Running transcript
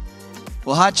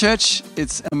Well, hi, church.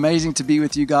 It's amazing to be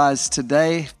with you guys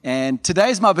today. And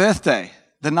today's my birthday,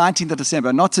 the 19th of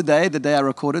December. Not today, the day I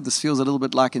recorded. This feels a little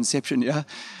bit like Inception, yeah?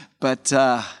 But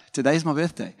today's my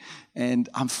birthday. And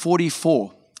I'm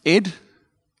 44. Ed,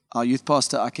 our youth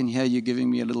pastor, I can hear you giving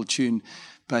me a little tune.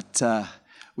 But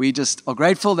we just are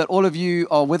grateful that all of you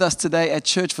are with us today at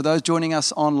church. For those joining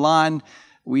us online,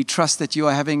 we trust that you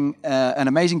are having an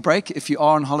amazing break if you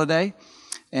are on holiday.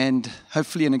 And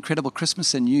hopefully an incredible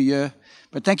Christmas and New Year.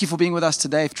 But thank you for being with us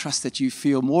today. I trust that you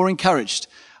feel more encouraged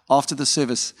after the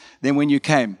service than when you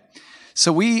came.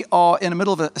 So we are in the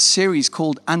middle of a series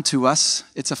called Unto Us.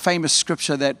 It's a famous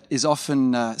scripture that is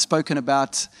often spoken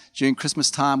about during Christmas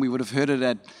time. We would have heard it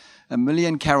at a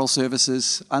million carol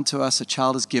services. Unto us a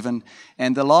child is given.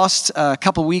 And the last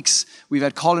couple of weeks, we've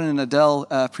had Colin and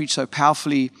Adele preach so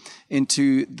powerfully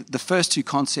into the first two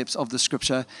concepts of the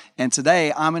scripture. And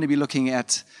today, I'm going to be looking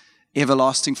at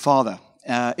Everlasting Father.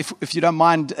 If you don't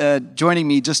mind joining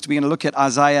me, we're going to look at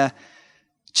Isaiah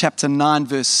chapter 9,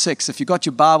 verse 6. If you've got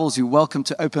your Bibles, you're welcome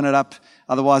to open it up.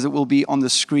 Otherwise, it will be on the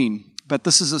screen. But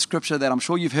this is a scripture that I'm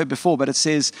sure you've heard before, but it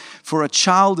says, "For a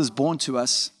child is born to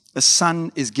us, a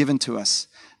son is given to us.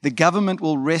 The government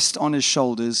will rest on his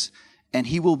shoulders, and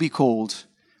he will be called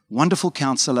Wonderful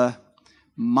Counselor,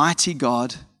 Mighty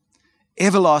God,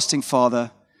 Everlasting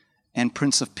Father, and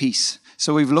Prince of Peace."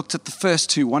 So we've looked at the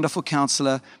first two, Wonderful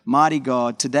Counselor, Mighty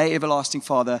God, today Everlasting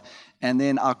Father, and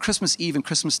then our Christmas Eve and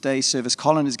Christmas Day service,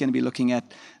 Colin is going to be looking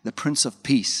at the Prince of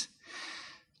Peace.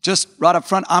 Just right up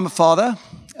front, I'm a father.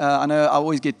 I know I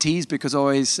always get teased because I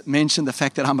always mention the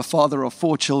fact that I'm a father of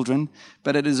 4 children,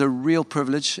 but it is a real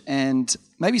privilege. And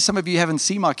maybe some of you haven't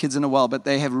seen my kids in a while, but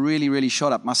they have really, really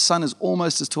shot up. My son is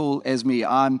almost as tall as me.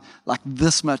 I'm like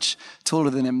this much taller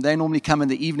than him. They normally come in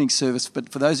the evening service,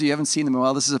 but for those of you who haven't seen them in a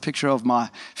while, this is a picture of my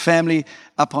family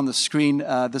up on the screen.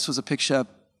 This was a picture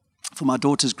for my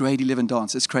daughter's grade 11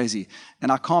 dance. It's crazy.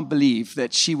 And I can't believe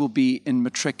that she will be in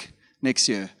matric next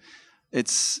year.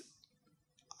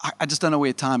 I just don't know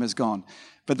where time has gone.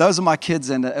 But those are my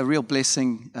kids, and a real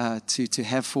blessing to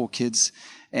have 4 kids.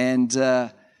 And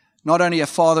not only a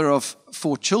father of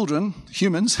 4 children,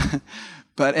 humans,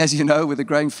 but as you know, with a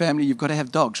growing family, you've got to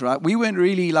have dogs, right? We weren't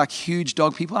really like huge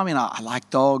dog people. I mean, I like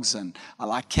dogs and I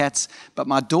like cats. But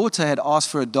my daughter had asked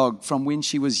for a dog from when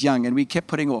she was young, and we kept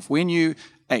putting off. When you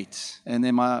 8. And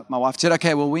then my wife said,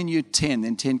 okay, well, when you're 10.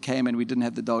 Then 10 came and we didn't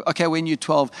have the dog. Okay, when you're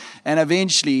 12. And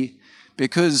eventually,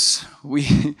 because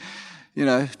we,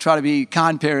 try to be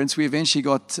kind parents, we eventually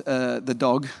got the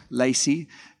dog, Lacey.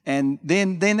 And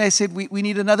then they said, we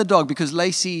need another dog because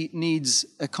Lacey needs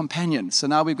a companion. So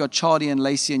now we've got Charlie and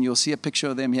Lacey, and you'll see a picture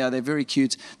of them here. They're very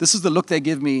cute. This is the look they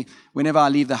give me whenever I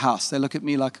leave the house. They look at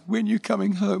me like, when you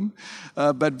coming home?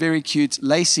 But very cute.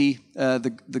 Lacey,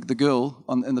 the girl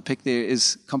in the pic there,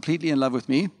 is completely in love with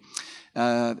me.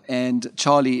 And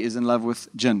Charlie is in love with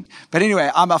Jin. But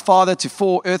anyway, I'm a father to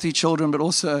 4 earthly children, but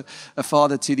also a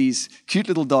father to these cute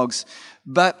little dogs.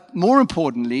 But more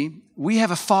importantly, we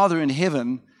have a Father in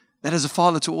heaven that is a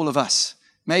father to all of us.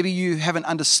 Maybe you haven't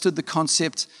understood the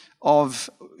concept of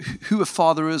who a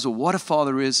father is or what a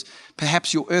father is.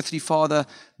 Perhaps your earthly father,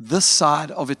 this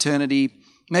side of eternity,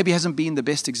 maybe hasn't been the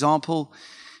best example.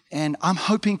 And I'm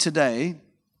hoping today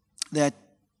that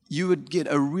you would get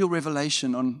a real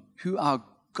revelation on who our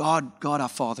God our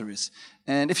Father is.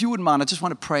 And if you wouldn't mind, I just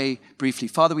want to pray briefly.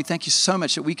 Father, we thank you so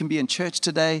much that we can be in church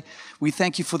today. We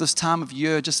thank you for this time of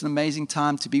year, just an amazing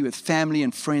time to be with family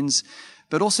and friends,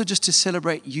 but also just to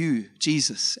celebrate you,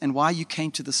 Jesus, and why you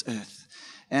came to this earth.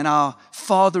 And our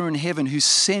Father in heaven who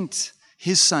sent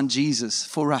his Son, Jesus,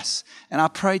 for us. And I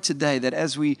pray today that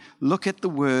as we look at the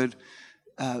Word,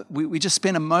 we just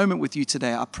spend a moment with you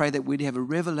today. I pray that we'd have a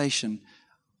revelation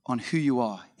on who you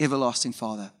are, Everlasting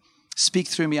Father. Speak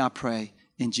through me, I pray,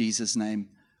 in Jesus' name.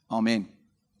 Amen.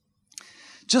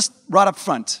 Just right up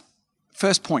front,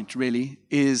 first point really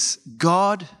is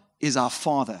God is our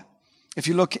Father. If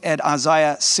you look at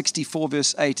Isaiah 64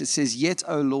 verse 8, it says, "Yet,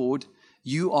 O Lord,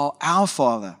 you are our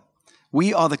Father.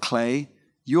 We are the clay,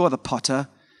 you are the potter.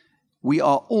 We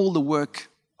are all the work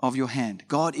of your hand."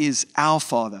 God is our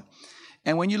Father.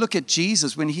 And when you look at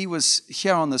Jesus, when he was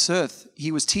here on this earth,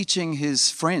 he was teaching his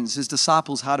friends, his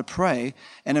disciples, how to pray.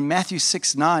 And in Matthew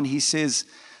 6:9, he says,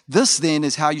 "This then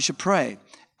is how you should pray.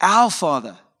 Our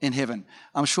Father in heaven."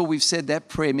 I'm sure we've said that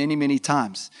prayer many, many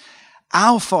times.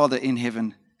 "Our Father in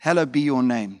heaven, hallowed be your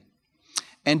name."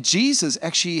 And Jesus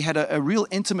actually had a real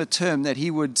intimate term that he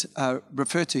would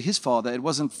refer to his Father. It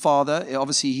wasn't Father.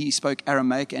 Obviously, he spoke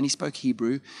Aramaic and he spoke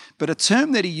Hebrew. But a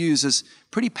term that he used is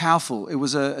pretty powerful. It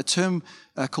was a term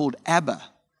called Abba.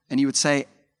 And he would say,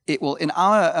 in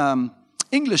our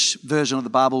English version of the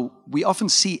Bible, we often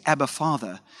see Abba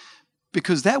Father,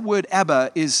 because that word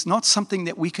Abba is not something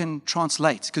that we can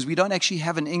translate, because we don't actually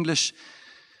have an English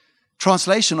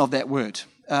translation of that word.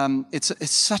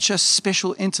 It's such a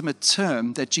special, intimate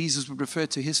term that Jesus would refer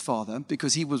to his Father,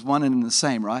 because he was one and the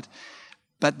same, right?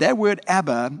 But that word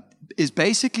Abba is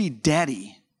basically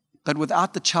daddy, but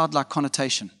without the childlike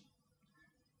connotation.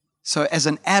 So as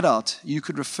an adult, you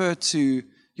could refer to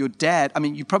your dad. I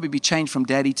mean, you'd probably be changed from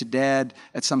daddy to dad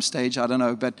at some stage, I don't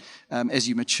know, but as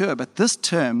you mature. But this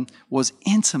term was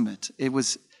intimate. It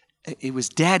was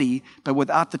daddy, but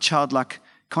without the childlike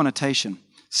connotation.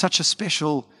 Such a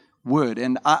special word.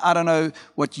 And I don't know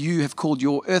what you have called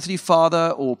your earthly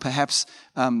father, or perhaps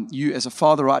you as a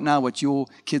father right now, what your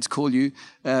kids call you.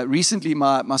 Recently,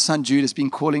 my son Jude has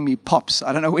been calling me Pops.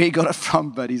 I don't know where he got it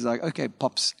from, but he's like, okay,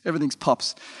 Pops. Everything's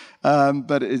Pops.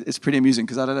 But it's pretty amusing,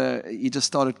 because I don't know, he just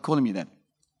started calling me that.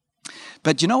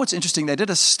 But you know what's interesting? They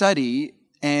did a study,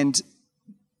 and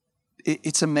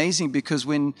it's amazing, because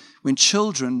when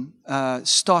children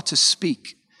start to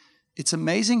speak, it's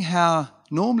amazing how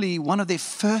normally one of their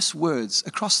first words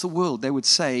across the world they would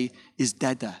say is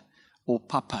dada or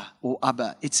papa or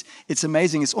abba. It's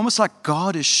amazing. It's almost like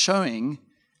God is showing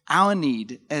our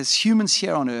need as humans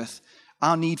here on earth,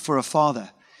 our need for a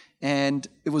father. And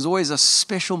it was always a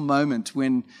special moment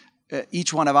when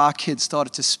each one of our kids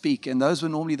started to speak, and those were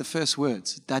normally the first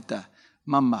words, dada,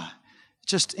 mama.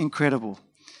 Just incredible.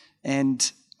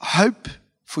 And hope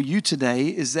for you today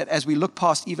is that as we look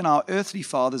past even our earthly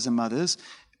fathers and mothers,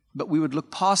 but we would look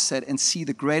past that and see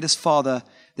the greatest father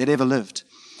that ever lived.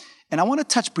 And I want to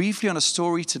touch briefly on a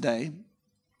story today.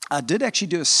 I did actually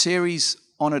do a series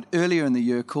on it earlier in the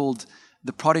year called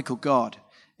The Prodigal God.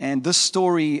 And this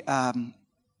story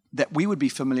that we would be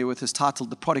familiar with is titled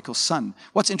The Prodigal Son.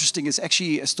 What's interesting is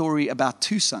actually a story about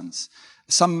two sons.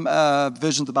 Some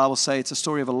versions of the Bible say it's a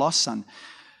story of a lost son.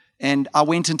 And I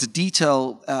went into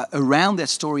detail around that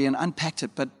story and unpacked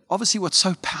it. But obviously what's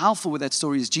so powerful with that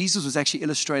story is Jesus was actually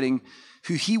illustrating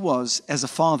who he was as a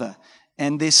father.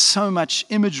 And there's so much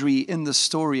imagery in the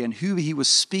story and who he was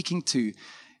speaking to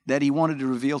that he wanted to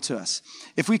reveal to us.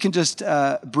 If we can just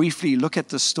briefly look at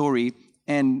the story,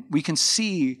 and we can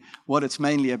see what it's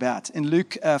mainly about. In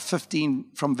Luke 15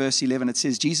 from verse 11, it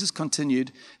says, Jesus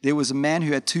continued, there was a man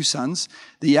who had two sons.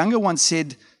 The younger one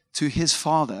said to his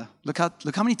father, look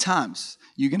how many times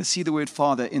you're going to see the word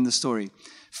father in the story.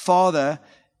 Father,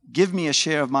 give me a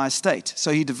share of my estate.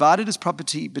 So he divided his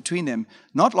property between them.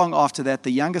 Not long after that,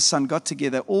 the younger son got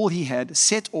together all he had,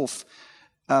 set off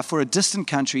for a distant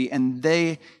country, and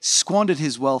they squandered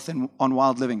his wealth on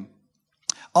wild living.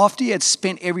 After he had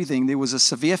spent everything, there was a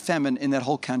severe famine in that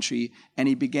whole country, and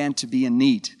he began to be in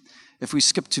need. If we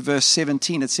skip to verse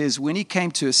 17, it says, when he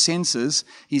came to his senses,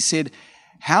 he said,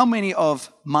 how many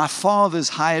of my father's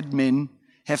hired men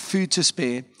have food to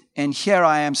spare, and here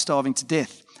I am starving to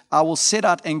death? I will set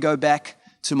out and go back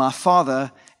to my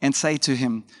father and say to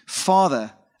him,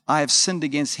 Father, I have sinned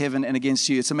against heaven and against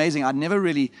you. It's amazing. I'd never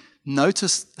really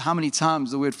noticed how many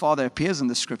times the word father appears in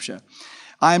the scripture.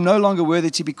 I am no longer worthy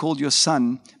to be called your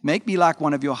son. Make me like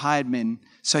one of your hired men.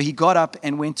 So he got up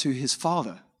and went to his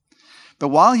father. But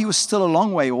while he was still a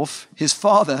long way off, his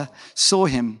father saw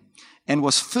him and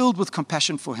was filled with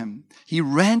compassion for him. He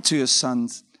ran to his son,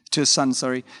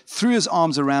 threw his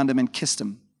arms around him and kissed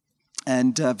him.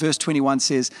 And verse 21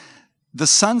 says, the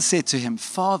son said to him,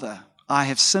 Father, I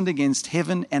have sinned against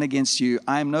heaven and against you.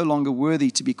 I am no longer worthy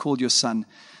to be called your son.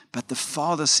 But the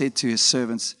father said to his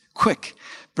servants, quick,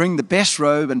 bring the best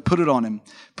robe and put it on him.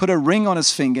 Put a ring on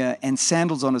his finger and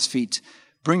sandals on his feet.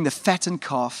 Bring the fattened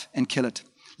calf and kill it.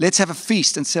 Let's have a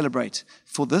feast and celebrate.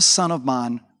 For this son of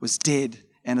mine was dead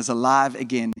and is alive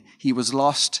again. He was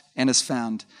lost and is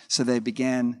found. So they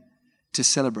began to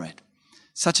celebrate.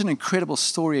 Such an incredible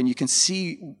story, and you can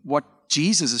see what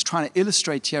Jesus is trying to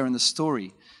illustrate here in the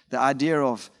story. The idea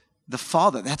of the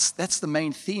Father, that's the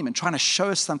main theme, and trying to show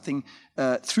us something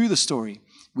through the story.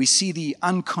 We see the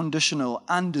unconditional,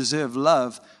 undeserved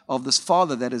love of this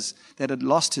father that had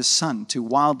lost his son to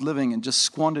wild living and just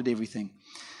squandered everything.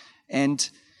 And,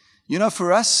 you know,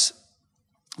 for us,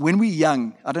 when we're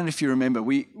young, I don't know if you remember,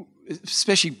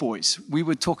 especially boys, we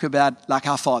would talk about like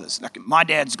our fathers. Like, my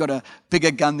dad's got a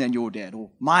bigger gun than your dad, or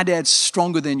my dad's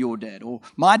stronger than your dad, or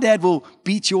my dad will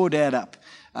beat your dad up.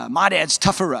 My dad's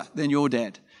tougher than your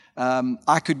dad.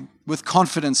 I could, with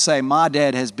confidence, say my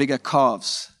dad has bigger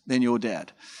calves than your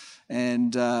dad.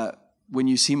 And when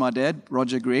you see my dad,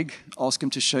 Roger Gregg, ask him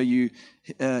to show you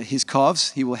his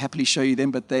calves. He will happily show you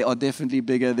them, but they are definitely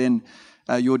bigger than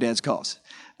your dad's calves.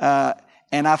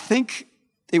 And I think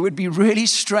it would be really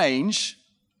strange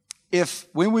if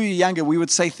when we were younger, we would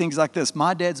say things like this: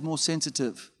 my dad's more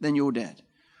sensitive than your dad.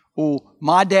 Or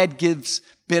my dad gives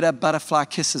better butterfly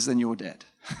kisses than your dad.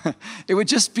 It would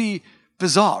just be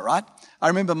bizarre, right? I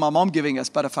remember my mom giving us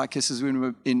butterfly kisses when we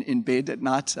were in bed at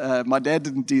night. My dad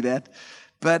didn't do that.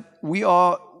 But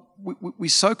we're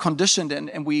so conditioned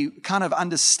and we kind of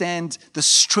understand the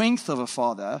strength of a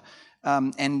father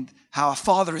and how a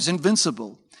father is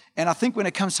invincible. And I think when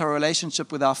it comes to our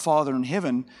relationship with our Father in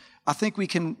heaven, I think we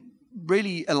can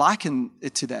really liken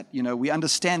it to that. You know, we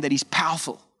understand that He's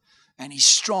powerful and He's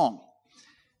strong.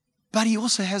 But He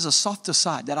also has a softer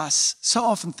side that I so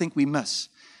often think we miss.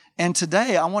 And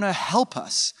today I want to help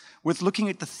us with looking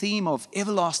at the theme of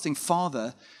everlasting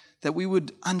Father, that we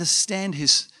would understand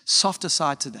His softer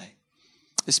side today.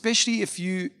 Especially if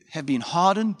you have been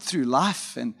hardened through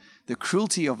life and the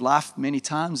cruelty of life many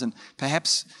times, and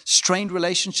perhaps strained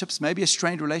relationships, maybe a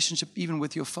strained relationship even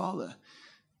with your father.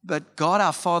 But God,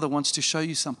 our Father, wants to show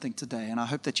you something today, and I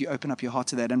hope that you open up your heart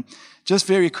to that. And just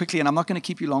very quickly, and I'm not going to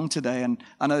keep you long today, and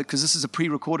I know because this is a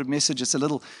pre-recorded message, it's a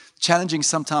little challenging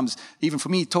sometimes, even for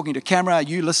me, talking to camera,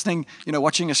 you listening,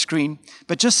 watching a screen.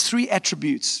 But just 3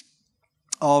 attributes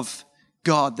of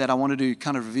God that I wanted to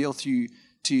kind of reveal to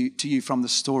you from the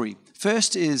story.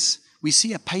 First is we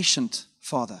see a patient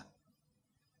Father.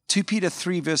 2 Peter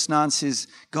 3 verse 9 says,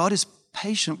 God is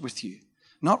patient with you,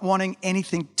 not wanting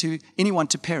anyone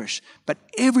to perish, but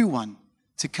everyone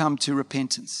to come to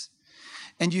repentance.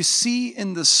 And you see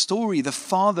in the story the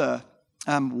father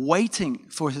waiting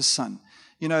for his son.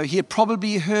 He had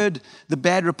probably heard the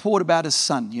bad report about his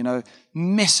son,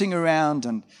 messing around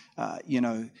and,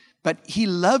 but he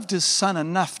loved his son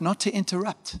enough not to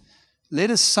interrupt. Let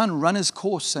his son run his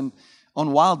course and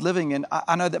on wild living. And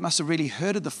I know that must have really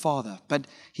hurted the father, but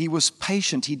he was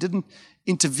patient. He didn't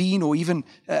intervene or even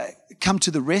come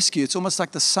to the rescue. It's almost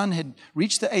like the son had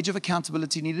reached the age of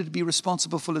accountability, needed to be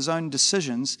responsible for his own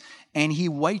decisions, and he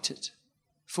waited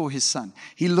for his son.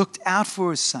 He looked out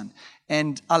for his son.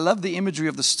 And I love the imagery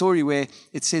of the story where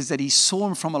it says that he saw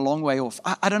him from a long way off.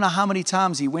 I don't know how many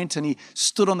times he went and he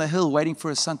stood on the hill waiting for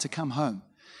his son to come home.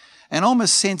 And I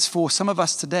almost sense for some of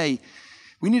us today,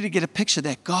 we need to get a picture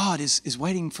that God is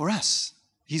waiting for us.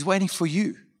 He's waiting for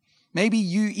you. Maybe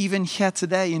you even here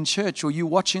today in church, or you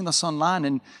watching this online,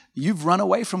 and you've run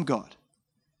away from God.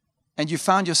 And you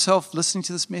found yourself listening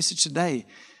to this message today.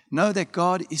 Know that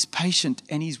God is patient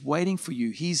and He's waiting for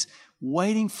you. He's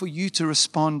waiting for you to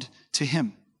respond to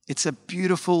Him. It's a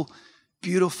beautiful,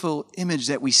 beautiful image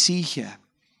that we see here.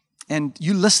 And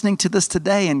you listening to this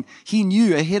today, and He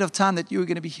knew ahead of time that you were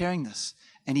going to be hearing this.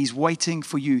 And He's waiting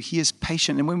for you. He is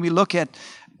patient. And when we look at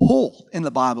Paul in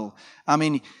the Bible,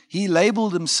 he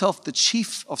labeled himself the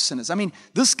chief of sinners.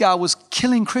 This guy was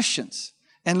killing Christians.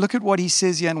 And look at what he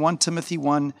says here in 1 Timothy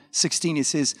 1:16. He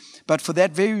says, but for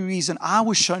that very reason I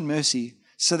was shown mercy,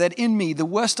 so that in me, the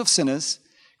worst of sinners,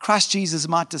 Christ Jesus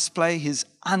might display His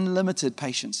unlimited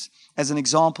patience as an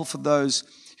example for those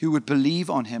who would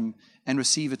believe on Him and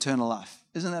receive eternal life.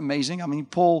 Isn't that amazing?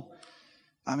 Paul,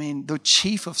 the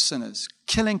chief of sinners,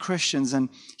 killing Christians, and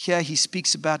here he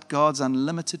speaks about God's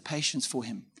unlimited patience for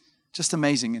him. Just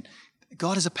amazing. And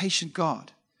God is a patient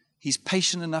God. He's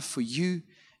patient enough for you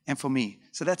and for me.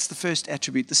 So that's the first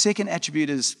attribute. The second attribute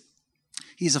is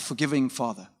He's a forgiving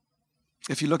Father.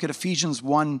 If you look at Ephesians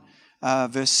 1,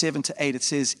 verse 7 to 8, it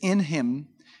says, in Him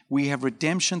we have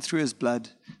redemption through His blood,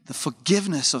 the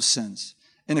forgiveness of sins,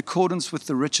 in accordance with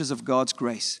the riches of God's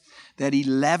grace, that He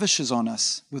lavishes on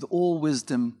us with all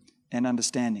wisdom and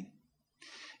understanding.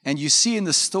 And you see in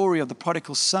the story of the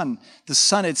prodigal son, the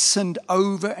son had sinned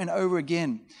over and over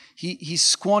again. He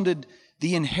squandered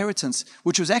the inheritance,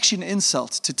 which was actually an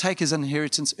insult to take his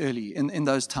inheritance early in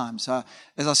those times.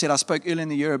 As I said, I spoke earlier in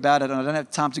the year about it, and I don't have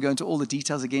time to go into all the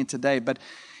details again today, but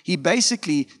he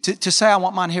basically, to say I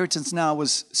want my inheritance now,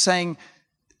 was saying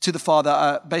to the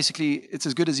father, basically, it's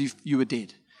as good as if you were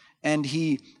dead. And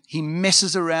he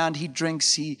messes around, he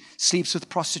drinks, he sleeps with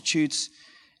prostitutes,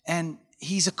 and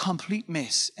he's a complete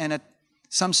mess. And at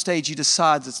some stage he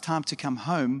decides it's time to come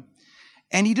home.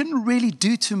 And he didn't really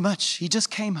do too much. He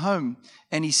just came home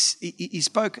and he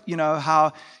spoke,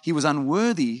 how he was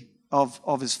unworthy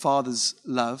of his father's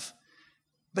love.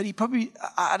 But he probably,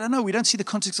 I don't know, we don't see the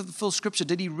context of the full scripture.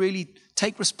 Did he really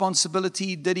take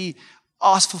responsibility? Did he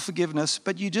ask for forgiveness?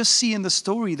 But you just see in the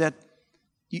story that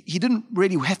he didn't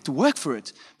really have to work for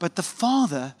it, but the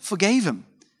father forgave him.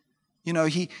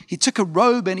 He took a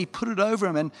robe and he put it over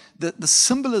him, and the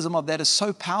symbolism of that is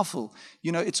so powerful.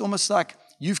 It's almost like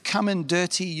you've come in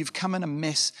dirty, you've come in a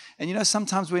mess. And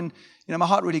sometimes when, my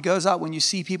heart really goes out when you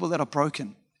see people that are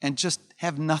broken and just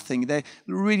have nothing. They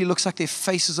really looks like their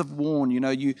faces have worn.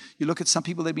 You look at some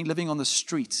people, they've been living on the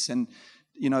streets, and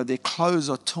their clothes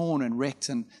are torn and wrecked,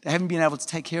 and they haven't been able to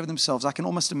take care of themselves. I can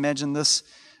almost imagine this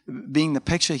being the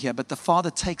picture here. But the Father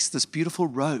takes this beautiful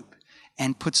robe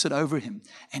and puts it over him,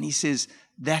 and he says,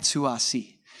 that's who I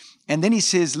see. And then he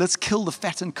says, let's kill the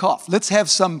fattened calf. Let's have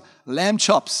some lamb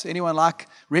chops. Anyone like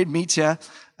red meat here?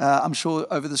 I'm sure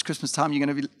over this Christmas time you're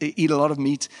going to eat a lot of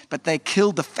meat. But they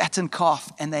killed the fattened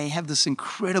calf, and they have this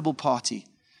incredible party.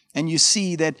 And you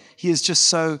see that he is just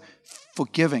so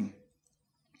forgiving.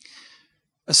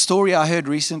 A story I heard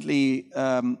recently,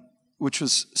 which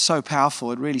was so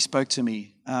powerful, it really spoke to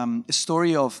me. A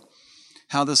story of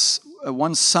how this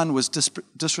one son was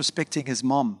disrespecting his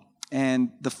mom.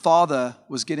 And the father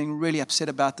was getting really upset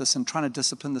about this and trying to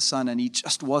discipline the son, and he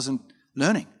just wasn't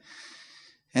learning.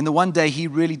 And the one day he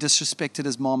really disrespected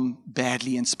his mom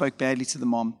badly and spoke badly to the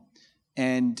mom.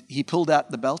 And he pulled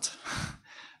out the belt.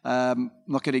 I'm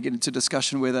not going to get into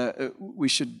discussion whether we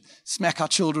should smack our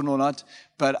children or not.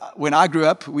 But when I grew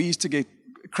up, we used to get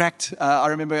cracked. I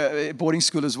remember at boarding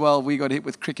school as well, we got hit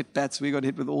with cricket bats. We got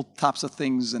hit with all types of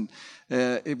things, and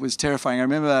it was terrifying. I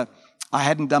remember I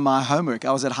hadn't done my homework.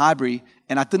 I was at Highbury,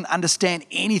 and I didn't understand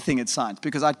anything at science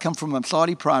because I'd come from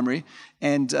Mhladi Primary.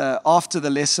 And after the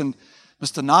lesson,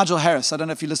 Mr. Nigel Harris, I don't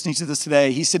know if you're listening to this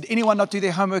today, he said, anyone not do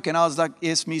their homework? And I was like,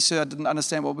 yes, me, sir. I didn't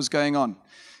understand what was going on.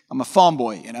 I'm a farm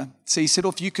boy, So he said,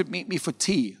 if you could meet me for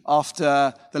tea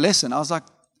after the lesson. I was like,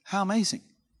 how amazing.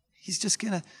 He's just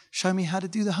going to show me how to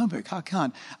do the homework. How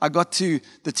can I got to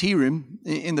the tea room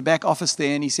in the back office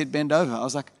there, and he said, bend over. I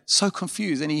was like, so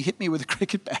confused, and he hit me with a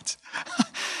cricket bat.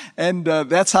 And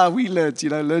that's how we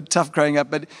learned tough growing up.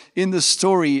 But in the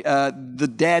story,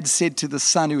 the dad said to the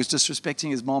son who was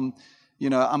disrespecting his mom, I'm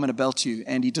going to belt you.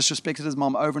 And he disrespected his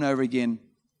mom over and over again.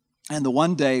 And the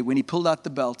one day when he pulled out the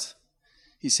belt,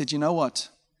 he said, you know what?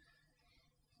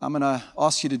 I'm going to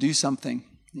ask you to do something.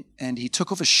 And he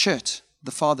took off his shirt,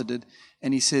 the father did,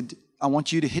 and he said, I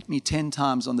want you to hit me 10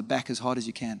 times on the back as hard as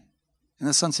you can. And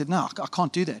the son said, no, I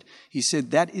can't do that. He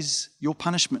said, that is your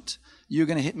punishment. You're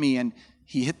going to hit me. And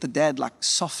he hit the dad like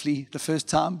softly the first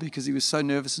time because he was so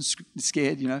nervous and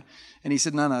scared, And he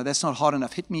said, no, that's not hard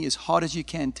enough. Hit me as hard as you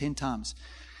can 10 times.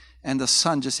 And the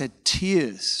son just had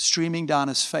tears streaming down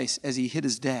his face as he hit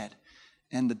his dad.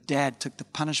 And the dad took the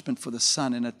punishment for the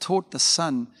son, and it taught the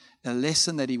son a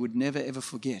lesson that he would never, ever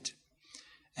forget.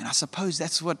 And I suppose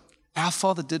that's what our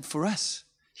Father did for us.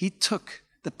 He took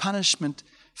the punishment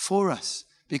for us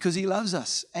because he loves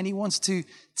us, and he wants to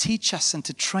teach us and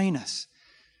to train us.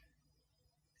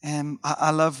 And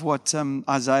I love what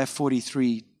Isaiah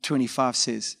 43:25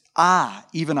 says.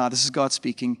 Even I, this is God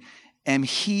speaking, am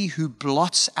he who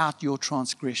blots out your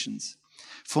transgressions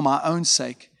for my own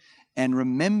sake and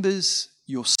remembers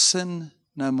your sin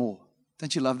no more.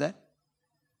 Don't you love that?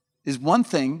 There's one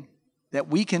thing that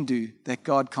we can do that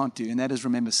God can't do, and that is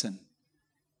remember sin.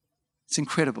 It's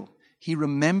incredible. He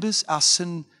remembers our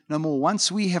sin no more.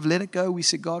 Once we have let it go, we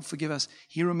say, God, forgive us.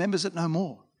 He remembers it no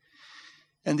more.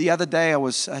 And the other day I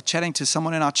was chatting to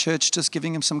someone in our church, just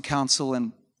giving him some counsel,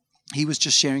 and he was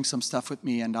just sharing some stuff with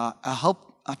me. And I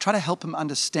try to help him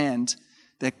understand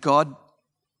that God,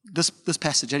 this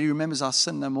passage, that he remembers our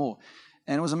sin no more.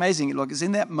 And it was amazing. Look, it's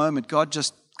in that moment, God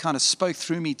just kind of spoke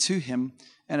through me to him,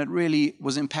 and it really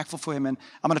was impactful for him. And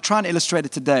I'm going to try and illustrate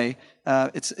it today.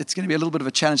 It's going to be a little bit of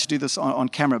a challenge to do this on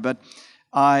camera, but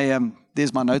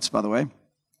there's my notes, by the way.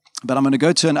 But I'm going to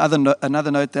go to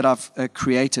another note that I've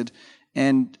created,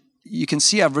 and you can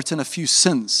see I've written a few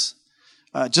sins,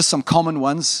 just some common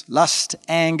ones: lust,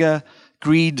 anger,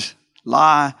 greed,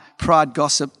 lie, pride,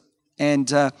 gossip.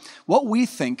 And what we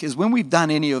think is when we've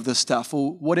done any of this stuff,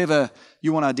 or whatever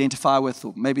you want to identify with,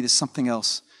 or maybe there's something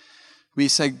else, we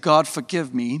say, God,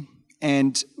 forgive me.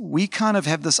 And we kind of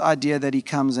have this idea that he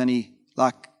comes and he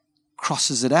like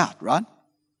crosses it out, right?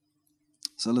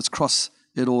 So let's cross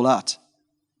it all out.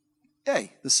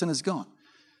 Hey, the sin is gone.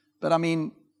 But I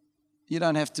mean, you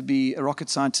don't have to be a rocket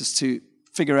scientist to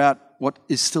figure out what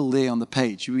is still there on the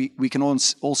page. We can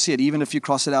all see it. Even if you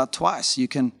cross it out twice, you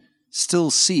can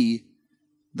still see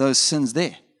those sins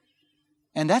there.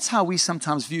 And that's how we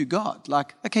sometimes view God.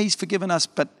 Like, okay, he's forgiven us,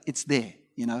 but it's there,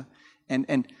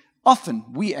 And often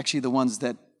we actually the ones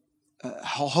that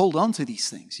hold on to these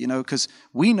things, because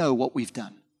we know what we've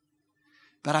done.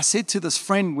 But I said to this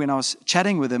friend when I was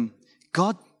chatting with him,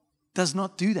 God does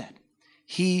not do that.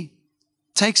 He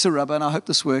takes a rubber, and I hope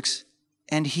this works,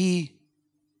 and he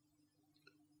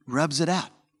rubs it out.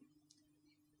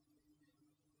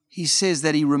 He says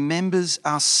that he remembers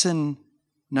our sin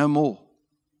no more.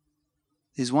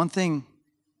 There's one thing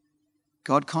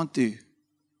God can't do.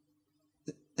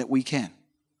 that we can,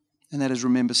 and that is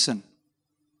remember sin.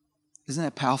 Isn't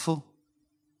that powerful?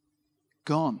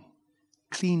 Gone.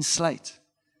 Clean slate.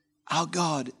 Our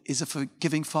God is a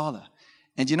forgiving Father.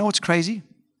 And you know what's crazy?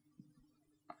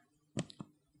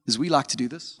 Is we like to do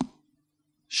this.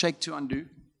 Shake to undo.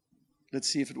 Let's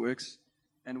see if it works.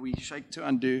 And we shake to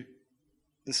undo.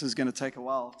 This is going to take a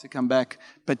while to come back.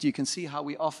 But you can see how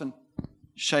we often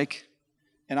shake.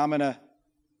 And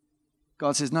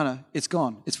God says, no, it's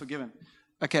gone. It's forgiven.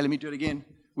 Okay, let me do it again.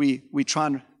 We try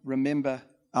and remember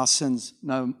our sins.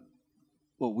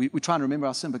 We try and remember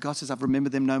our sin, but God says, I've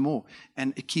remembered them no more.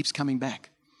 And it keeps coming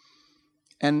back.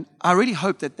 And I really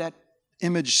hope that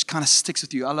image kind of sticks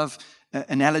with you. I love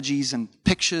analogies and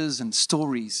pictures and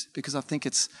stories because I think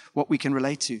it's what we can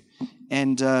relate to.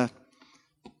 And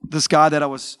this guy that I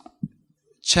was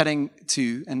chatting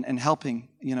to and helping,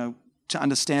 to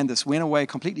understand this, went away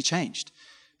completely changed.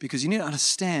 Because you need to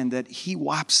understand that he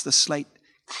wipes the slate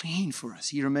clean for us.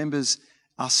 He remembers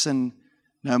our sin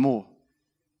no more.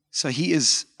 So he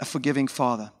is a forgiving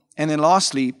Father. And then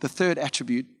lastly, the third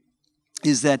attribute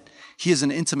is that he is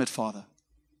an intimate Father.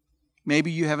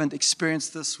 Maybe you haven't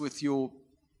experienced this with your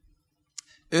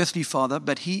earthly father,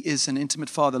 but he is an intimate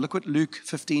Father. Look what Luke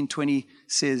 15:20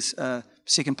 says,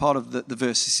 second part of the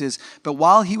verse. It says, but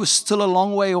while he was still a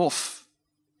long way off,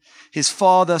 his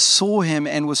father saw him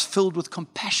and was filled with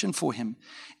compassion for him.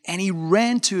 And he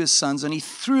ran to his sons and he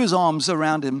threw his arms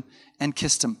around him and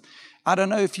kissed him. I don't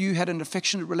know if you had an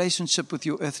affectionate relationship with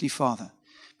your earthly father,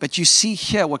 but you see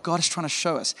here what God is trying to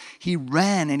show us. He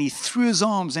ran and he threw his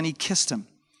arms and he kissed him.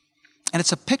 And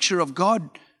it's a picture of God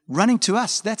running to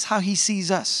us. That's how he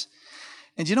sees us.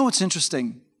 And you know what's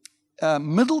interesting?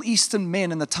 Middle Eastern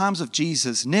men in the times of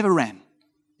Jesus never ran.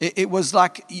 It was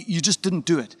like you just didn't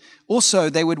do it. Also,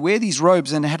 they would wear these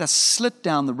robes and had a slit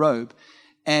down the robe,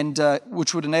 and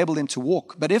which would enable them to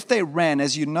walk. But if they ran,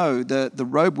 as you know, the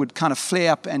robe would kind of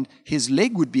flare up and his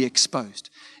leg would be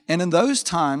exposed. And in those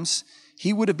times,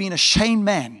 he would have been a shamed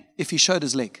man if he showed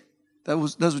his leg.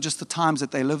 Those were just the times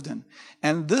that they lived in.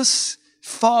 And this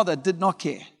father did not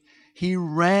care. He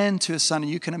ran to his son,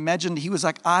 and you can imagine he was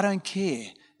like, I don't care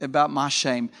about my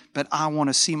shame, but I want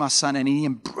to see my son. And he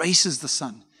embraces the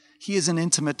son. He is an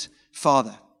intimate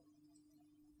Father.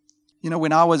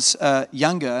 When I was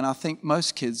younger, and I think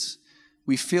most kids,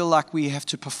 we feel like we have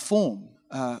to perform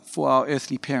for our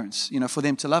earthly parents, for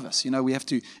them to love us. We have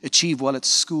to achieve well at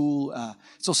school.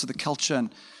 It's also the culture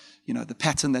and, the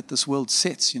pattern that this world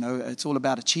sets. It's all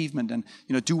about achievement and,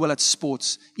 do well at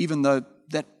sports, even though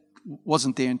that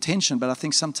wasn't their intention. But I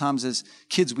think sometimes as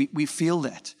kids, we feel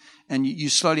that. And you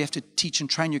slowly have to teach and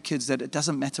train your kids that it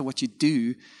doesn't matter what you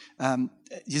do.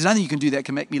 There's nothing you can do that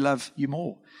can make me love you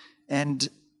more. And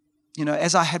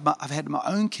as I've had my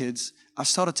own kids, I've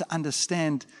started to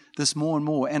understand this more and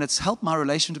more. And it's helped my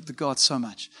relationship with God so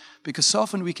much. Because so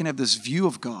often we can have this view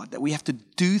of God that we have to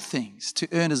do things to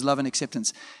earn his love and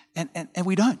acceptance. And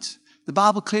we don't. The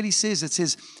Bible clearly says,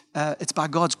 it's by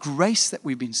God's grace that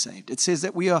we've been saved. It says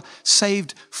that we are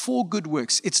saved for good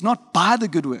works. It's not by the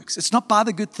good works. It's not by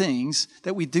the good things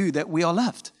that we do that we are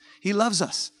loved. He loves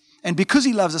us. And because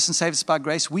he loves us and saves us by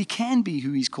grace, we can be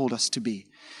who he's called us to be.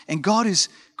 And God is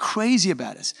crazy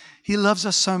about us. He loves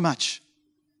us so much.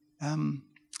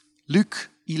 Luke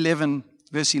 11,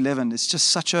 verse 11, is just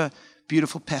such a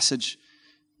beautiful passage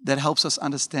that helps us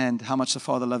understand how much the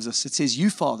Father loves us. It says, you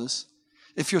fathers,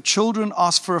 if your children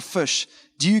ask for a fish,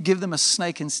 do you give them a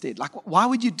snake instead? Like, why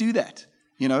would you do that?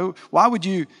 Why would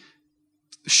you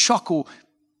shock or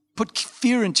put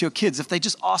fear into your kids if they're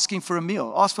just asking for a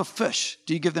meal? Ask for fish.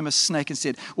 Do you give them a snake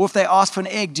instead? Or if they ask for an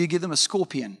egg, do you give them a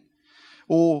scorpion?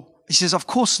 Or he says, of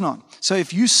course not. So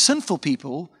if you sinful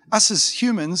people, us as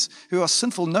humans who are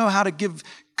sinful, know how to give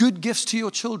good gifts to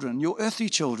your children, your earthly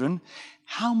children,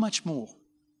 how much more?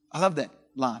 I love that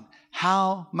line.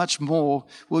 How much more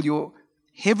will your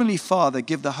Heavenly Father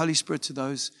give the Holy Spirit to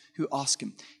those who ask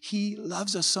him? He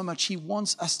loves us so much. He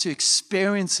wants us to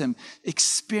experience him,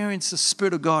 experience the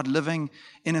Spirit of God living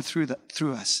in and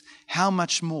through us. How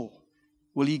much more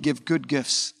will he give good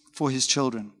gifts for his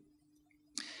children?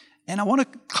 And I want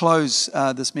to close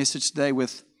this message today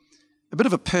with a bit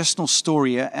of a personal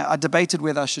story. I debated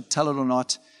whether I should tell it or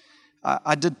not.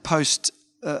 I did post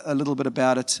a little bit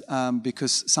about it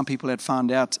because some people had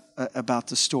found out about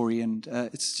the story, and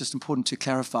it's just important to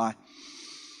clarify.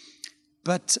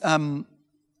 But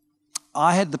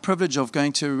I had the privilege of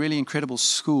going to a really incredible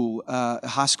school, a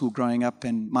high school growing up,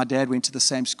 and my dad went to the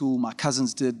same school, my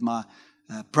cousins did, my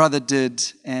brother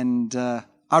did, and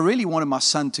I really wanted my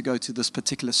son to go to this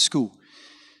particular school.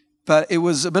 But it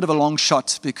was a bit of a long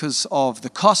shot because of the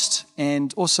cost,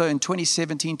 and also in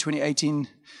 2017, 2018,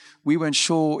 we weren't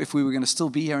sure if we were going to still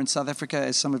be here in South Africa.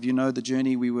 As some of you know, the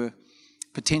journey, we were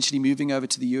potentially moving over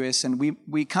to the US, and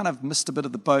we kind of missed a bit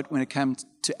of the boat when it came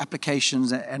to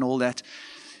applications and all that.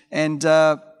 And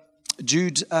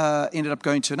Jude ended up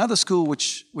going to another school,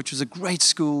 which was a great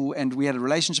school, and we had a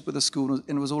relationship with the school,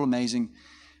 and it was all amazing.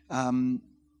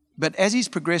 But as he's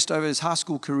progressed over his high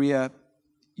school career,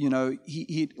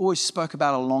 he always spoke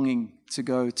about a longing to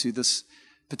go to this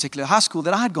particular high school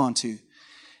that I had gone to.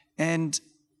 And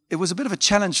it was a bit of a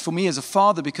challenge for me as a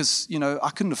father because, I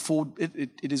couldn't afford it.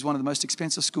 It is one of the most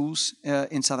expensive schools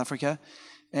in South Africa.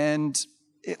 And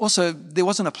also, there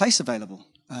wasn't a place available.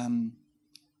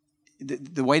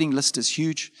 The waiting list is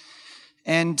huge.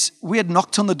 And we had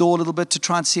knocked on the door a little bit to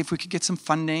try and see if we could get some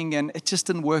funding, and it just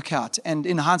didn't work out. And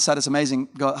in hindsight, it's amazing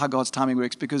how God's timing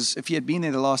works, because if he had been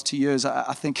there the last 2 years,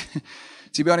 I think,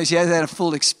 to be honest, he had a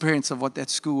full experience of what that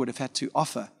school would have had to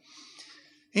offer.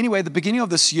 Anyway, the beginning of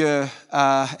this year,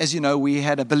 as you know, we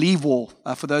had a Believe wall.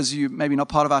 For those of you maybe not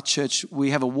part of our church, we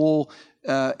have a wall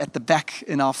at the back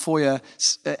in our foyer,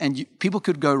 and people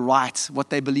could go write what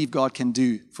they believe God can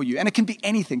do for you. And it can be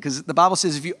anything, because the Bible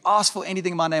says, if you ask for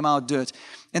anything in my name, I'll do it.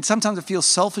 And sometimes it feels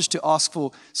selfish to ask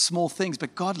for small things,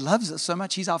 but God loves us so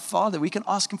much. He's our Father. We can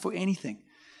ask him for anything.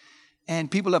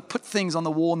 And people have put things on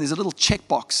the wall, and there's a little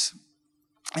checkbox.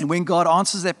 And when God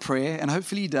answers that prayer, and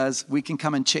hopefully he does, we can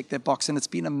come and check that box. And it's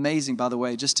been amazing, by the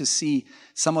way, just to see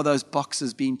some of those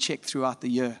boxes being checked throughout the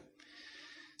year.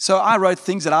 So I wrote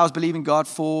things that I was believing God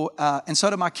for, and so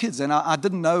did my kids. And I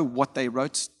didn't know what they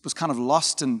wrote. It was kind of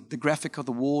lost in the graphic of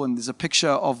the wall, and there's a picture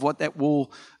of what that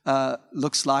wall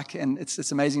looks like. And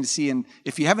it's amazing to see. And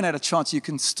if you haven't had a chance, you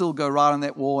can still go right on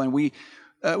that wall. And we're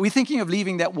thinking of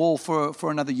leaving that wall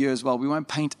for another year as well. We won't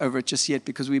paint over it just yet,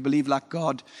 because we believe like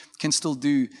God can still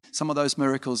do some of those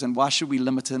miracles, and why should we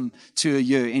limit him to a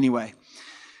year anyway?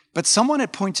 But someone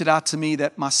had pointed out to me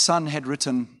that my son had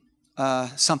written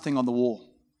something on the wall.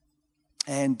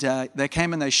 And they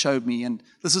came and they showed me, and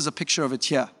this is a picture of it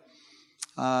here.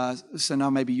 So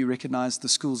now maybe you recognize the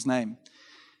school's name.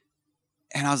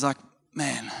 And I was like,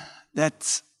 man,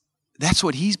 that's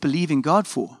what he's believing God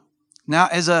for. Now,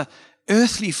 as a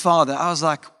earthly father, I was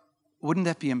like, wouldn't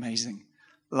that be amazing?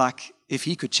 Like, if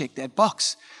he could check that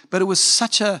box. But it was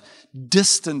such a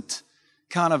distant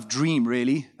kind of dream,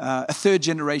 really, a third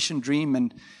generation dream.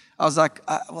 And I was like,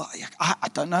 I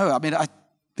don't know. I mean,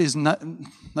 there's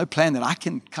no plan that I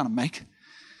can kind of make.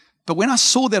 But when I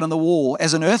saw that on the wall,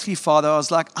 as an earthly father, I was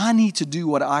like, I need to do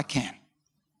what I can,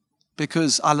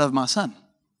 because I love my son.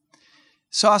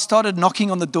 So I started knocking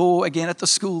on the door again at the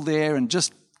school there, and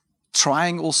just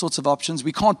trying all sorts of options.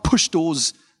 We can't push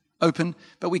doors open,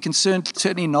 but we can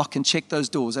certainly knock and check those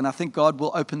doors. And I think God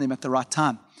will open them at the right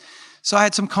time. So I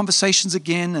had some conversations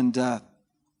again, and,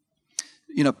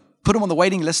 put them on the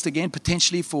waiting list again,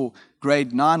 potentially for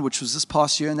grade 9, which was this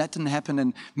past year, and that didn't happen.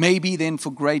 And maybe then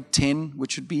for grade 10,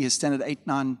 which would be his standard 8,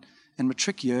 9, and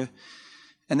matric year.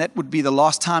 And that would be the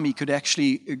last time he could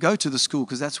actually go to the school,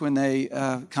 because that's when they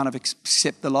kind of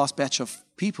accept the last batch of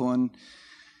people. And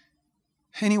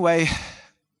anyway,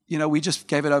 we just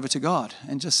gave it over to God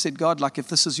and just said, God, like, if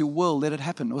this is your will, let it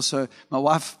happen. Also, my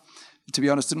wife, to be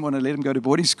honest, didn't want to let him go to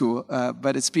boarding school,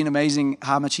 but it's been amazing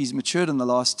how much he's matured in the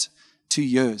last 2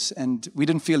 years. And we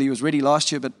didn't feel he was ready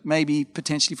last year, but maybe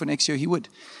potentially for next year he would.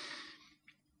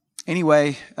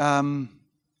 Anyway, and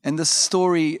this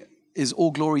story is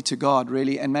all glory to God,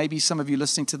 really. And maybe some of you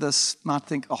listening to this might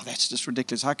think, oh, that's just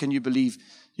ridiculous. How can you believe,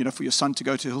 for your son to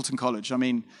go to Hilton College? I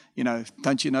mean,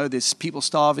 don't you know there's people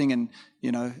starving, and,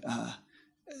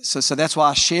 so that's why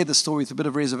I share the story with a bit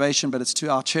of reservation, but it's to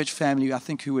our church family, I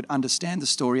think, who would understand the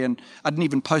story. And I didn't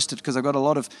even post it, because I've got a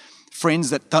lot of friends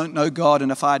that don't know God,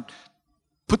 and if I'd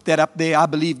put that up there, I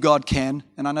believe God can.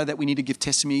 And I know that we need to give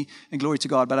testimony and glory to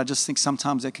God, but I just think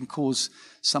sometimes that can cause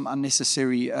some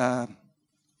unnecessary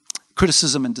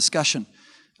criticism and discussion.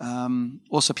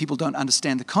 Also, people don't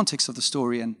understand the context of the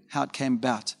story and how it came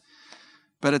about.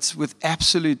 But it's with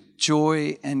absolute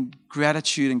joy and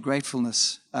gratitude and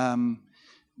gratefulness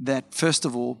that, first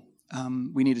of all,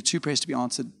 we needed 2 prayers to be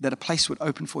answered, that a place would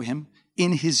open for him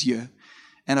in his year,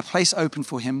 and a place open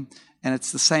for him. And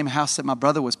it's the same house that my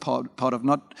brother was part of,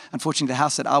 not unfortunately the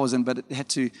house that I was in, but it had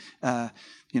to,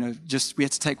 we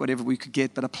had to take whatever we could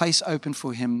get, but a place open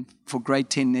for him for grade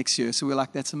 10 next year. So we're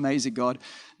like, that's amazing, God.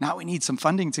 Now we need some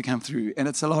funding to come through, and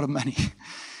it's a lot of money.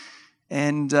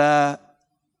 And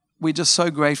we're just so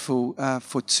grateful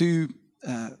for 2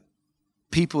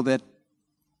 people that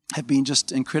have been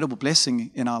just incredible blessing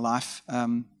in our life.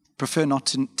 Prefer not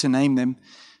to name them,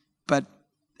 but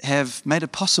have made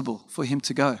it possible for him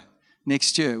to go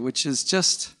next year, which is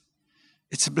just,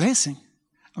 it's a blessing.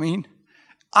 I mean,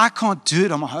 I can't do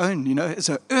it on my own. As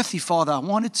an earthly father, I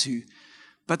wanted to.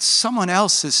 But someone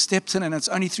else has stepped in, and it's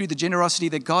only through the generosity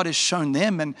that God has shown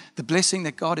them and the blessing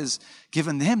that God has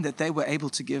given them that they were able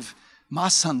to give my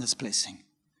son this blessing.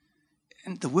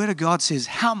 And the Word of God says,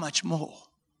 how much more?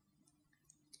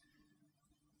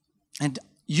 And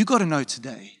you got to know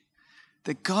today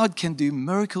that God can do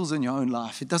miracles in your own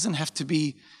life. It doesn't have to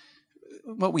be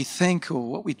what we think or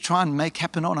what we try and make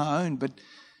happen on our own, but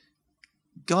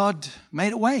God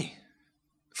made a way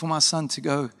for my son to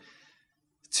go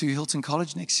to Hilton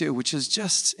College next year, which is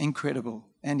just incredible.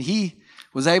 And he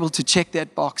was able to check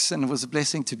that box, and it was a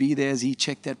blessing to be there as he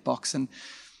checked that box. And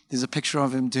there's a picture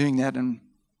of him doing that. And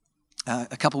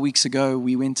a couple of weeks ago,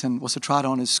 we went and also tried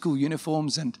on his school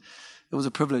uniforms, and it was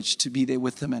a privilege to be there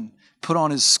with him and put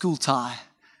on his school tie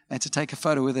and to take a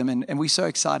photo with him. And we're so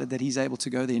excited that he's able to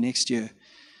go there next year.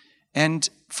 And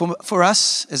for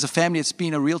us as a family, it's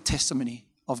been a real testimony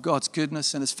of God's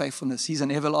goodness and His faithfulness. He's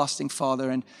an everlasting Father,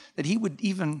 and that He would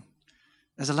even,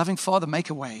 as a loving Father, make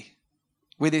a way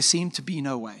where there seemed to be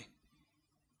no way.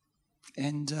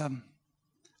 And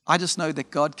I just know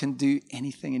that God can do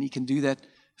anything, and He can do that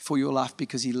for your life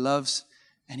because He loves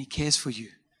and He cares for you.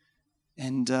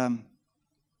 And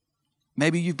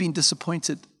maybe you've been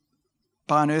disappointed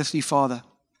by an earthly father,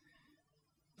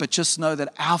 but just know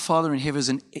that our Father in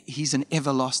heaven, He's an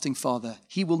everlasting Father.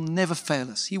 He will never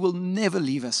fail us. He will never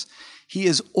leave us. He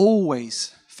is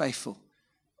always faithful.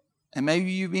 And maybe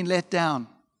you've been let down,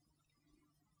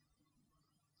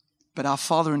 but our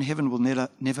Father in heaven will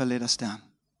never let us down.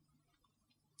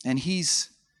 And He's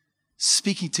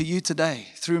speaking to you today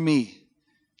through me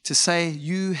to say,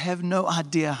 you have no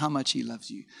idea how much He loves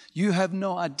you. You have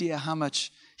no idea how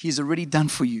much He's already done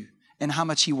for you and how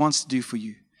much He wants to do for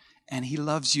you. And He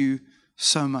loves you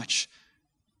so much.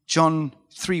 John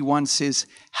 3:1 says,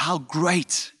 how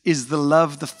great is the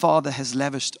love the Father has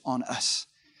lavished on us,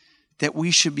 that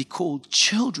we should be called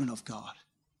children of God.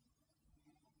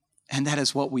 And that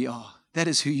is what we are. That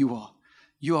is who you are.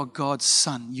 You are God's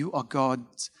son. You are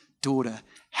God's daughter.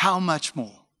 How much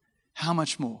more? How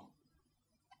much more?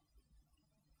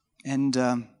 And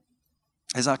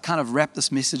as I kind of wrap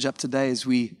this message up today, as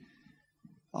we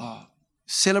are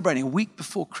celebrating a week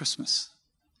before Christmas,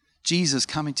 Jesus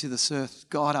coming to this earth,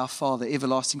 God our Father,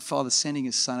 everlasting Father, sending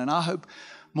His Son. And I hope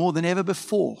more than ever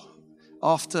before,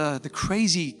 after the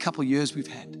crazy couple years we've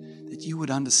had, that you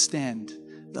would understand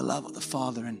the love of the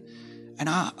Father. And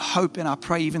I hope and I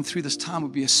pray even through this time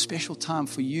would be a special time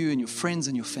for you and your friends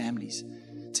and your families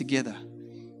together.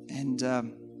 And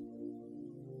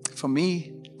from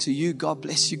me to you, God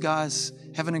bless you guys.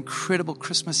 Have an incredible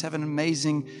Christmas. Have an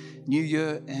amazing New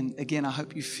Year. And again, I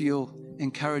hope you feel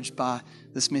encouraged by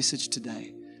this message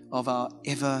today of our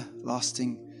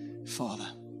everlasting Father.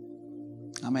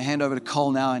 I'm going to hand over to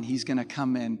Cole now, and he's going to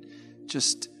come and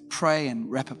just pray and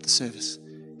wrap up the service.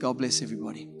 God bless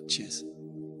everybody. Cheers.